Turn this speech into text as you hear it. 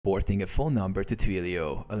Porting a phone number to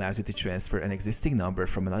Twilio allows you to transfer an existing number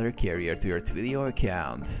from another carrier to your Twilio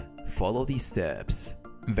account. Follow these steps.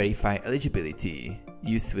 Verify eligibility.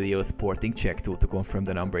 Use Twilio's porting check tool to confirm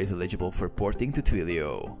the number is eligible for porting to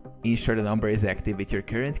Twilio. Ensure the number is active with your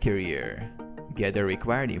current carrier. Gather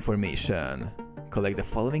required information. Collect the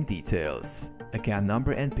following details: account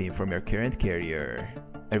number and PIN from your current carrier,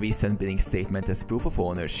 a recent billing statement as proof of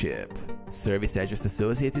ownership, service address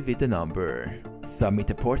associated with the number. Submit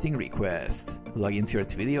a porting request. Log into your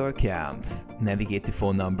Twilio account. Navigate to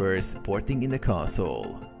phone numbers, porting in the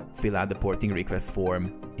console. Fill out the porting request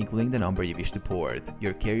form, including the number you wish to port,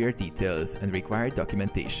 your carrier details, and required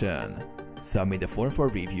documentation. Submit the form for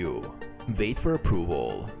review. Wait for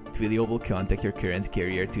approval. Twilio will contact your current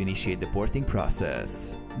carrier to initiate the porting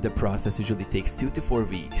process. The process usually takes 2 to 4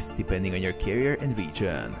 weeks, depending on your carrier and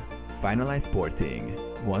region. Finalize porting.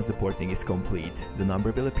 Once the porting is complete, the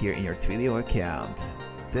number will appear in your Twilio account.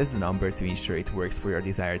 Test the number to ensure it works for your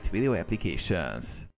desired Twilio applications.